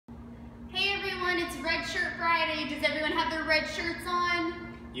everyone, it's Red Shirt Friday. Does everyone have their red shirts on?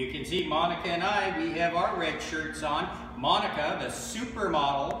 You can see Monica and I, we have our red shirts on. Monica, the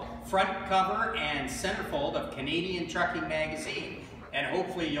supermodel, front cover and centerfold of Canadian Trucking Magazine. And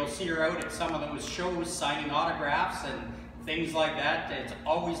hopefully you'll see her out at some of those shows signing autographs and things like that. It's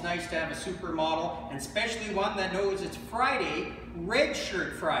always nice to have a supermodel, and especially one that knows it's Friday, Red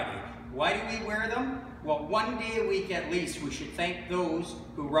Shirt Friday. Why do we wear them? Well, one day a week at least, we should thank those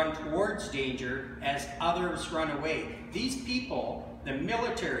who run towards danger as others run away. These people, the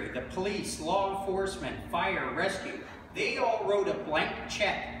military, the police, law enforcement, fire, rescue, they all wrote a blank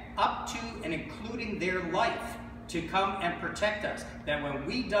check up to and including their life to come and protect us. That when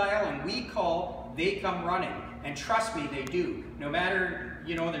we dial and we call, they come running. And trust me, they do. No matter,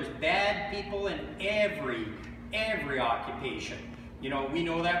 there's bad people in every occupation. We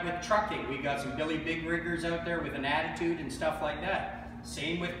know that with trucking. We got some Billy Big Riggers out there with an attitude and stuff like that.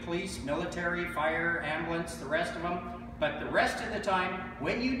 Same with police, military, fire, ambulance, the rest of them. But the rest of the time,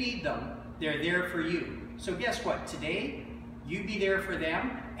 when you need them, they're there for you. So guess what? Today, you be there for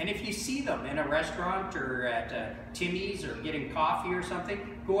them. And if you see them in a restaurant or at Timmy's or getting coffee or something,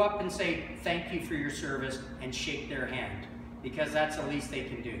 go up and say, thank you for your service, and shake their hand. Because that's the least they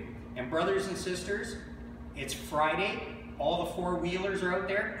can do. And brothers and sisters, it's Friday. All the four-wheelers are out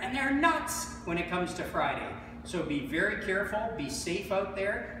there, and they're nuts when it comes to Friday. So be very careful, be safe out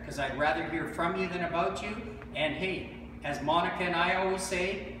there, because I'd rather hear from you than about you. And hey, as Monica and I always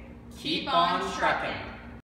say, keep on trucking.